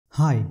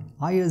Hi,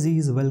 I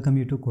Aziz welcome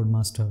you to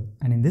CoedMaster,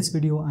 and in this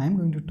video I am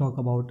going to talk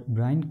about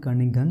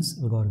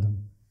Kernighan's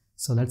algorithm.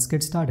 So let's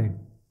get started.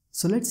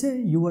 So let's say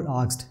you were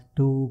asked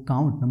to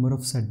count number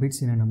of set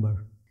bits in a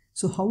number.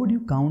 So how would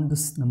you count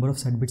this number of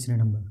set bits in a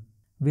number?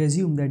 We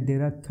assume that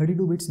there are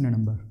 32 bits in a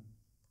number.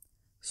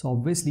 So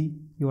obviously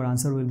your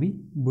answer will be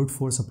brute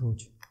force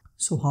approach.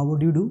 So how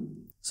would you do?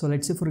 So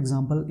let's say for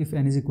example if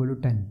n is equal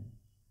to 10.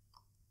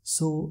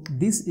 So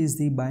this is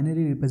the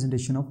binary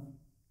representation of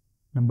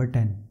number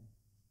 10.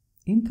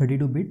 In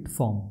 32-bit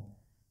form.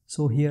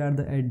 So here are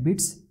the 8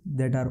 bits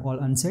that are all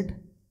unset.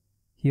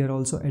 Here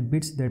also 8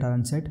 bits that are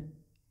unset.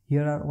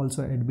 Here are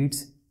also 8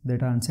 bits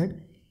that are unset.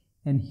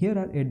 And here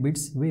are 8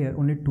 bits where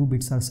only 2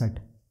 bits are set.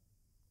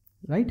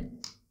 Right?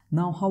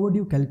 Now how would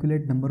you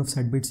calculate number of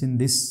set bits in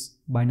this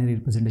binary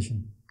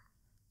representation?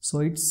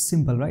 So it's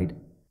simple, right?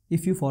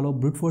 If you follow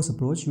brute force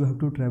approach, you have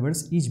to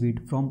traverse each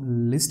bit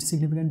from least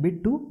significant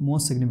bit to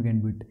most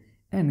significant bit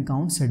and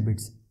count set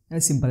bits.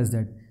 As simple as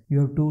that. You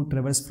have to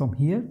traverse from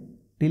here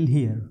till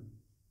here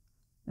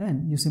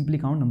and you simply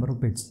count number of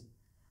bits.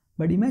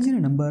 But imagine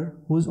a number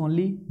whose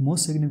only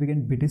most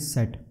significant bit is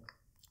set.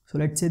 So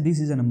let's say this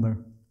is a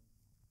number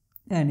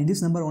and in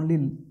this number only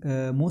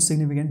most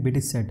significant bit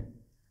is set.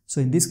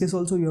 So in this case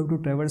also you have to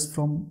traverse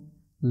from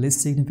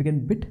least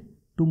significant bit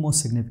to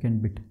most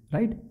significant bit,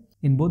 right?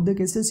 In both the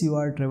cases you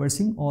are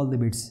traversing all the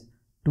bits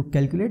to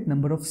calculate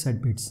number of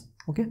set bits.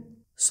 Okay,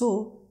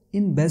 so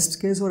in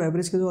best case or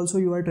average case also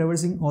you are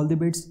traversing all the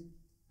bits,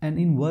 and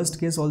in worst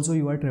case also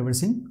you are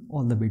traversing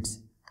all the bits.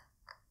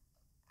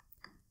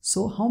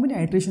 So how many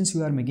iterations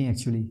you are making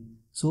actually?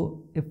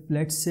 So if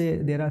let's say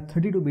there are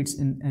 32 bits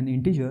in an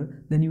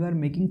integer, then you are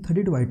making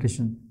 32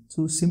 iterations.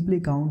 So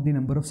simply count the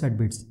number of set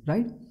bits,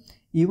 right?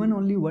 Even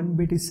only one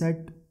bit is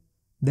set,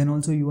 then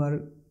also you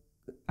are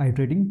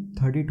iterating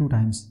 32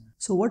 times.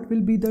 So what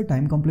will be the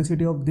time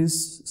complexity of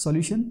this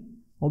solution?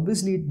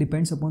 Obviously it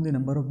depends upon the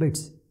number of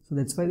bits. So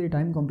that's why the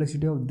time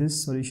complexity of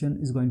this solution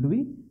is going to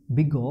be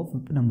big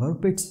of number of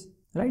bits,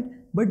 right?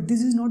 But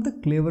this is not the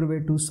clever way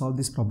to solve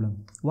this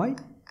problem. Why?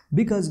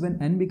 Because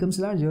when n becomes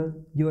larger,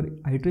 your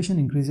iteration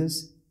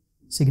increases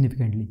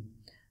significantly.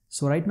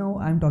 So right now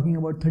I am talking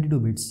about 32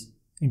 bits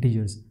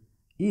integers.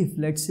 If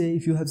let's say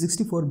if you have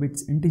 64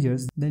 bits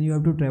integers, then you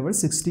have to traverse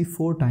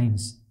 64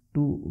 times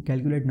to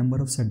calculate number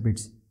of set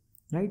bits,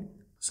 right?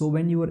 So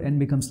when your n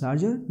becomes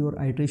larger,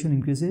 your iteration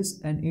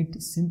increases and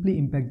it simply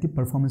impacts the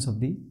performance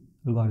of the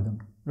algorithm,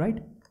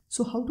 right?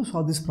 So how to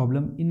solve this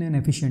problem in an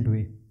efficient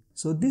way?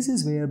 So this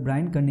is where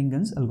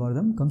Kernighan's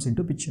algorithm comes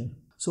into picture.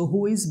 So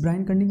who is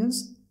Kernighan?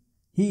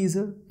 He is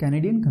a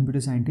Canadian computer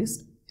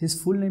scientist.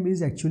 His full name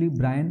is actually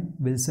Brian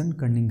Wilson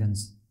Kernighan.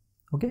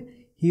 Okay,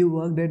 he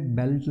worked at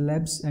Bell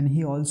Labs and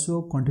he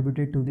also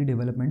contributed to the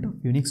development of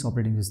Unix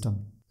operating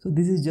system. So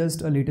this is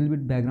just a little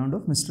bit background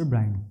of Mr.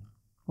 Brian.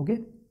 Okay.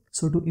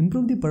 So to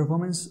improve the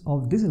performance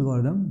of this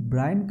algorithm,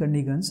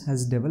 Kernighan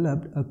has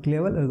developed a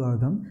clever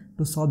algorithm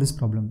to solve this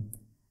problem,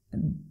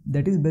 and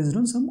that is based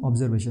on some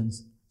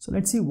observations. So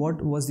let's see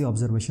what was the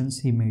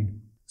observations he made.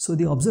 So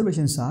the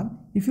observations are,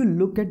 if you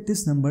look at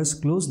these numbers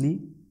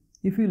closely,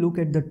 if you look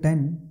at the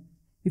 10,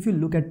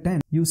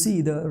 you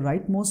see the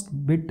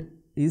rightmost bit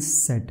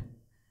is set.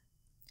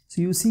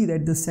 So you see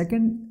that the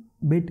second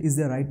bit is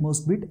the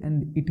rightmost bit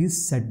and it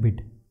is set bit.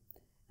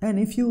 And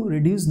if you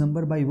reduce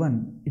number by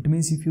 1, it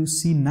means if you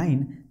see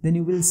 9, then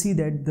you will see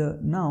that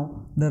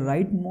now the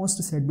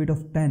rightmost set bit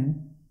of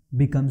 10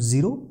 becomes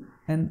 0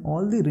 and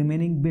all the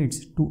remaining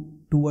bits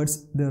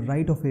towards the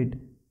right of it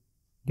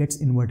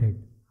gets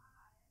inverted.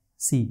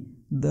 See,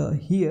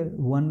 here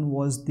 1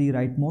 was the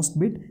rightmost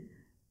bit.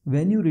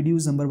 When you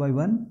reduce number by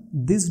 1,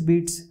 this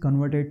bit's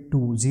converted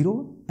to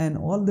 0 and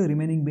all the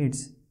remaining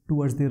bits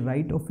towards the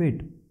right of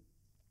it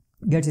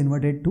gets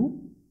inverted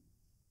to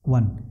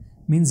 1.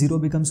 Means 0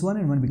 becomes 1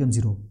 and 1 becomes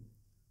 0.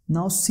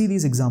 Now see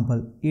this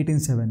example 8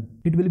 and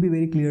 7. It will be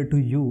very clear to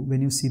you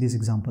when you see this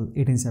example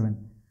 8 and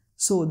 7.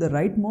 So the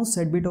rightmost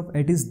set bit of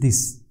 8 is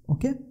this.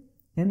 Okay.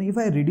 And if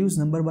I reduce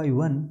number by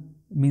 1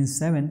 means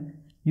 7,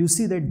 you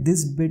see that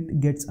this bit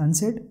gets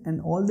unset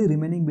and all the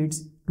remaining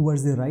bits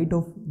towards the right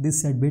of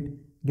this set bit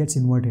gets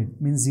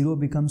inverted. Means 0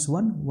 becomes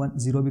 1,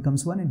 0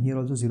 becomes 1 and here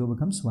also 0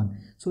 becomes 1.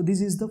 So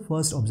this is the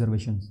first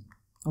observation.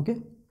 Okay.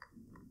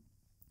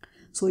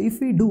 So if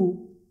we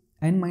do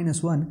n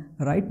minus 1,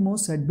 rightmost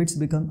set bits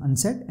become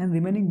unset and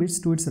remaining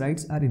bits to its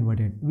rights are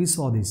inverted. We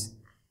saw this.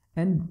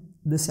 And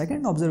the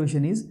second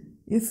observation is,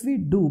 if we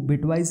do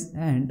bitwise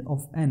AND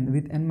of n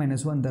with n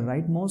minus 1, the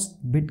rightmost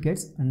bit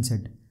gets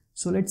unset.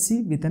 So let's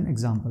see with an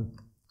example.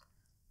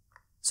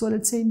 So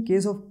let's say in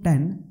case of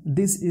 10,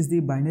 this is the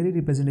binary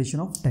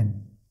representation of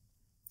 10.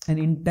 And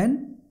in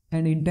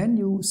 10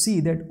 you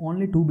see that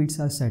only 2 bits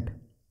are set.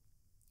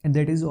 And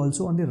that is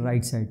also on the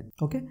right side.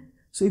 Okay.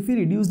 So if we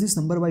reduce this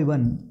number by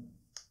 1,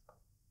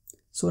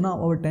 so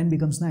now our 10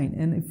 becomes 9,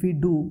 and if we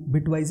do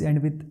bitwise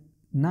AND with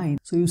 9,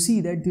 so you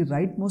see that the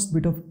rightmost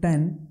bit of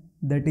 10,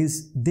 that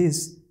is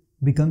this,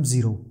 becomes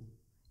 0.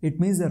 It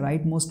means the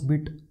rightmost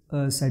bit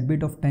set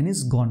bit of 10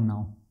 is gone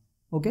now.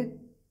 Okay,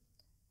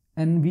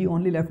 and we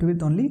only left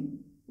with only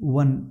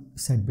one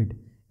set bit,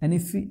 and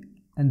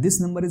this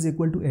number is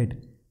equal to 8.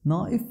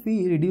 Now if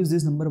we reduce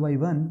this number by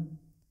 1,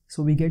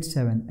 so we get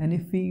 7, and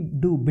if we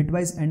do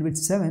bitwise AND with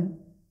 7,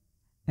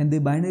 and the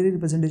binary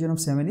representation of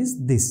 7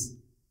 is this.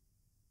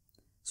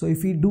 So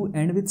if we do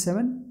AND with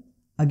 7,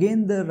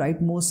 again the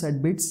rightmost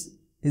set bits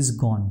is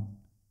gone,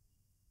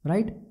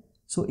 right?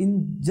 So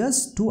in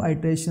just 2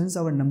 iterations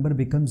our number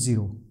becomes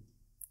 0.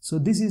 So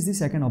this is the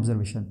second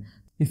observation.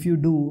 If you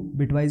do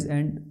bitwise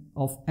AND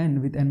of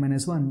n with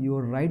n-1,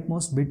 your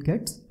rightmost bit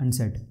gets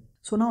unset.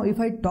 So now if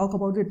I talk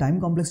about the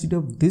time complexity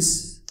of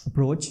this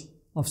approach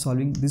of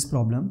solving this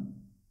problem,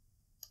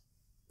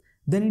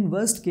 then in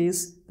worst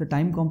case the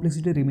time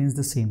complexity remains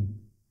the same.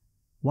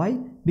 Why?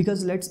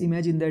 Because let's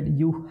imagine that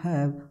you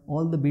have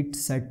all the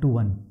bits set to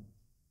 1,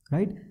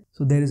 right?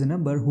 So there is a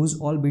number whose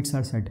all bits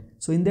are set.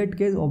 So in that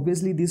case,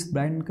 obviously this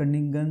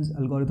Brian-Kernighan's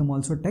algorithm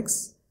also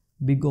takes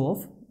big O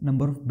of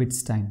number of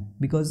bits time,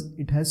 because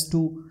it has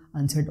to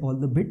unset all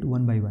the bit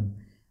one by one.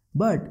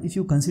 But if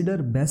you consider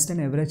best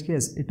and average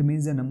case, it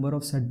means the number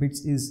of set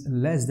bits is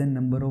less than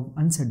number of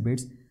unset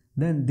bits,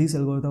 then this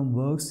algorithm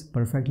works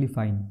perfectly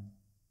fine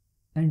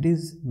and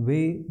is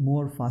way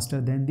more faster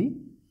than the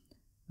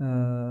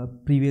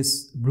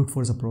previous brute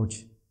force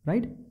approach,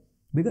 right?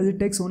 Because it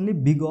takes only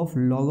big of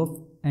log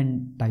of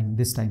n time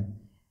this time,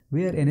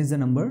 where n is the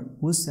number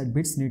whose set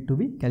bits need to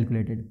be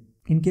calculated.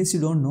 In case you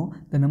don't know,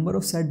 the number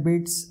of set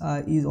bits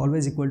is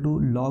always equal to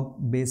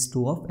log base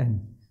 2 of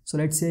n. So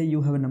let's say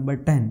you have a number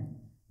 10,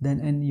 then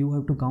and you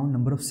have to count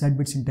number of set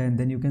bits in 10,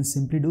 then you can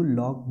simply do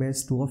log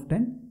base 2 of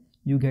 10,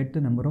 you get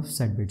the number of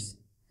set bits.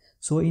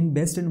 So in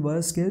best and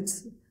worst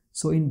case,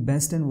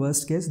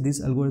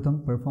 this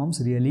algorithm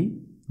performs really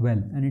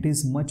well, and it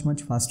is much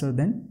faster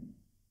than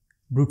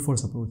brute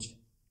force approach.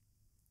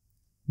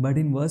 But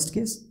in worst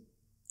case,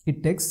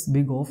 it takes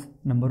big of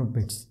number of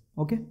bits.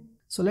 Okay,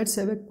 so let's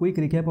have a quick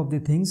recap of the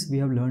things we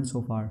have learned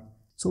so far.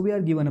 So we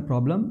are given a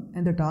problem,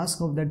 and the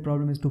task of that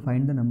problem is to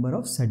find the number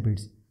of set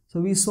bits.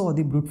 So we saw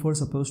the brute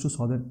force approach to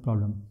solve that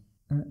problem,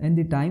 and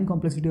the time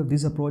complexity of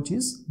this approach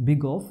is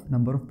big of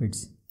number of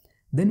bits.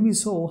 Then we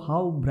saw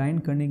how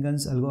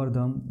Brian-Kernighan's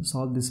algorithm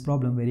solved this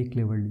problem very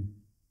cleverly,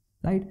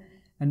 right?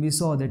 And we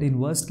saw that in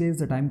worst case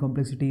the time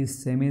complexity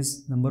is same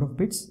as number of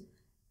bits,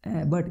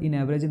 but in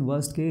average and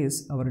worst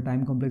case our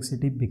time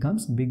complexity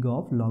becomes big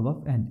of log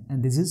of n,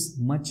 and this is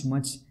much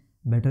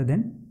better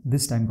than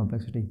this time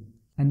complexity.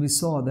 And we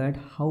saw that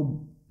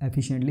how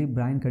efficiently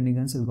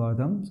Brian-Kernighan's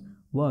algorithm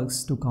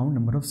works to count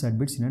number of set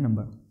bits in a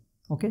number.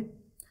 Okay,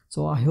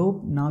 so I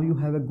hope now you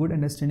have a good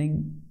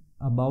understanding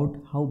about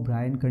how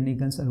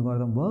Brian-Kernighan's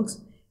algorithm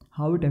works,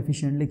 how it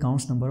efficiently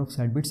counts number of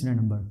set bits in a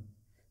number.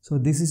 So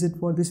this is it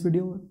for this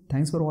video.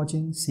 Thanks for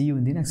watching. See you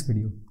in the next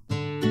video.